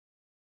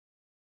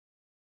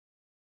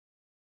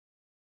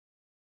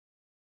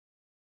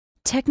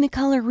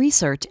Technicolor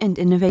Research and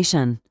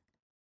Innovation.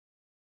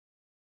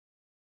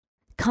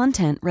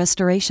 Content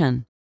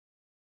restoration.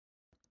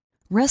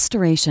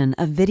 Restoration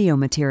of video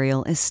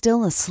material is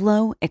still a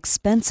slow,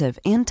 expensive,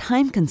 and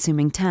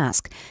time-consuming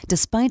task,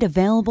 despite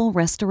available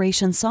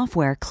restoration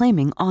software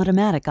claiming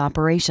automatic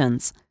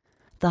operations.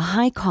 The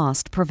high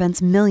cost prevents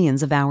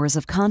millions of hours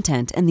of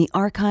content in the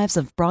archives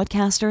of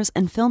broadcasters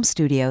and film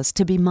studios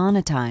to be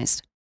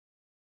monetized.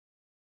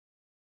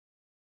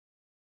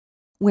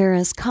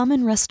 Whereas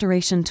common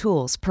restoration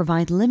tools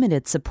provide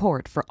limited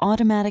support for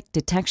automatic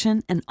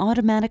detection and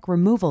automatic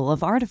removal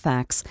of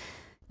artifacts,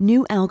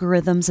 new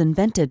algorithms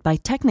invented by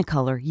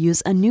Technicolor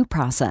use a new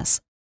process.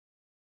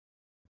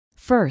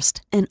 First,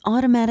 an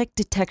automatic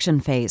detection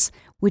phase,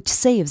 which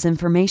saves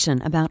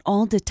information about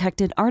all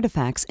detected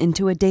artifacts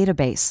into a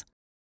database.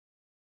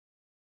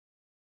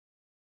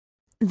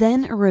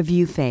 Then a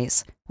review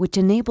phase, which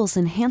enables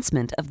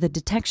enhancement of the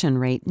detection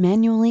rate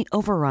manually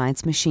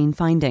overrides machine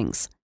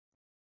findings.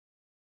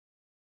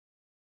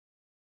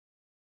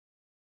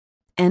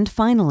 And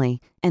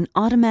finally, an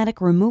automatic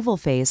removal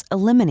phase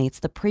eliminates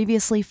the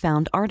previously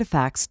found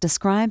artifacts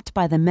described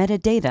by the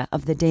metadata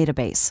of the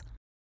database.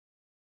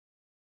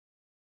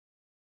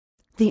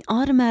 The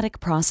automatic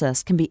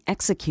process can be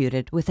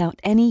executed without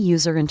any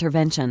user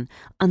intervention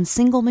on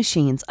single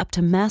machines up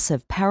to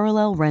massive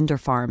parallel render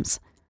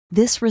farms.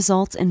 This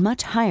results in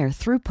much higher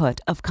throughput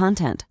of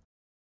content.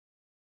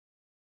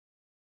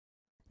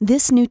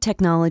 This new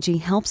technology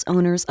helps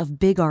owners of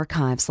big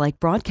archives like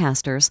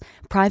broadcasters,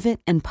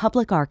 private and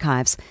public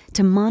archives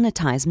to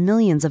monetize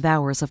millions of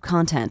hours of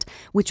content,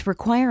 which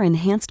require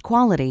enhanced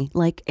quality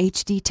like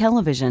HD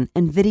television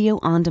and video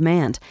on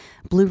demand,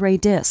 Blu-ray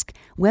disc,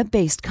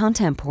 web-based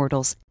content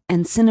portals,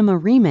 and cinema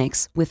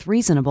remakes with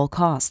reasonable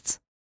costs.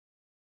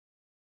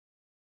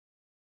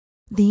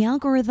 The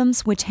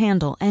algorithms which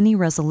handle any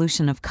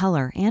resolution of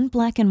color and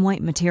black and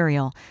white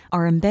material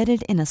are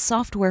embedded in a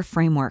software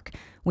framework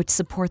which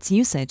supports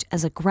usage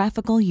as a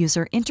graphical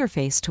user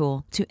interface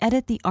tool to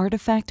edit the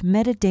artifact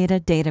metadata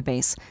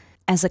database,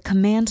 as a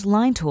command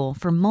line tool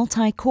for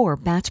multi-core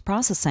batch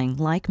processing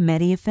like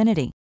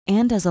MediAffinity,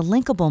 and as a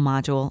linkable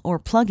module or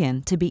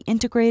plugin to be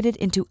integrated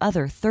into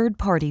other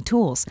third-party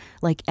tools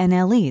like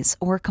NLEs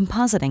or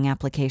compositing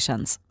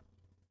applications.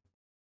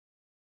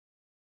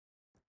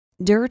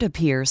 Dirt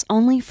appears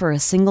only for a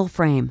single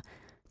frame.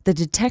 The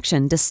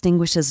detection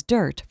distinguishes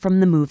dirt from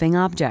the moving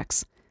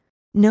objects.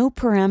 No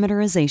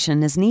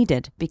parameterization is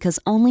needed because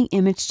only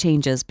image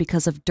changes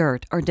because of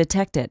dirt are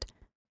detected.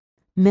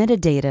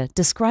 Metadata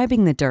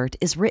describing the dirt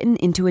is written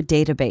into a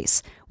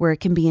database where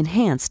it can be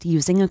enhanced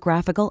using a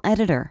graphical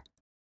editor.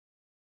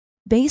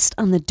 Based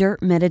on the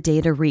dirt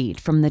metadata read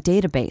from the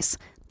database,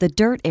 the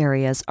dirt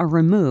areas are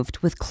removed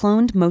with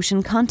cloned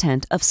motion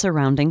content of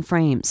surrounding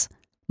frames.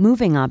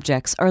 Moving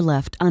objects are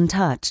left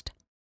untouched.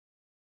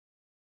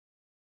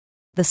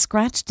 The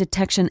scratch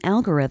detection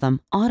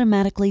algorithm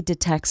automatically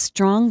detects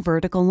strong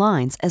vertical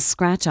lines as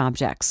scratch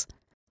objects.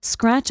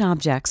 Scratch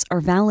objects are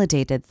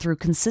validated through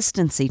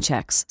consistency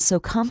checks,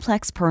 so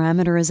complex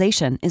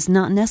parameterization is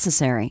not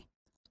necessary.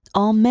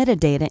 All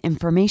metadata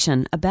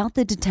information about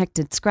the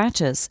detected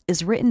scratches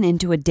is written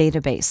into a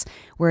database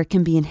where it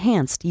can be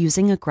enhanced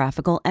using a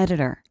graphical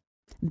editor.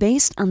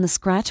 Based on the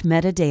scratch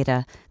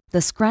metadata,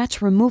 the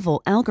scratch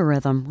removal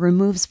algorithm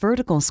removes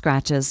vertical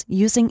scratches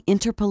using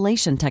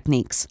interpolation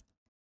techniques.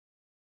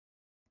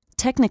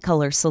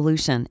 Technicolor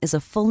solution is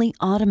a fully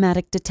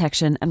automatic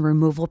detection and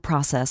removal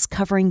process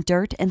covering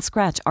dirt and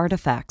scratch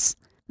artifacts.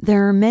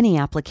 There are many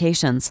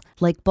applications,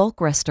 like bulk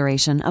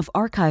restoration of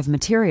archive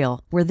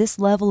material, where this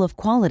level of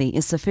quality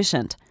is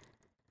sufficient.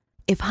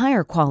 If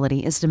higher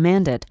quality is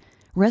demanded,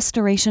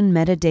 restoration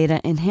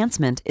metadata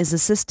enhancement is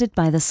assisted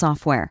by the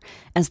software,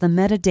 as the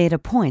metadata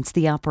points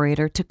the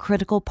operator to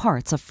critical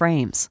parts of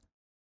frames.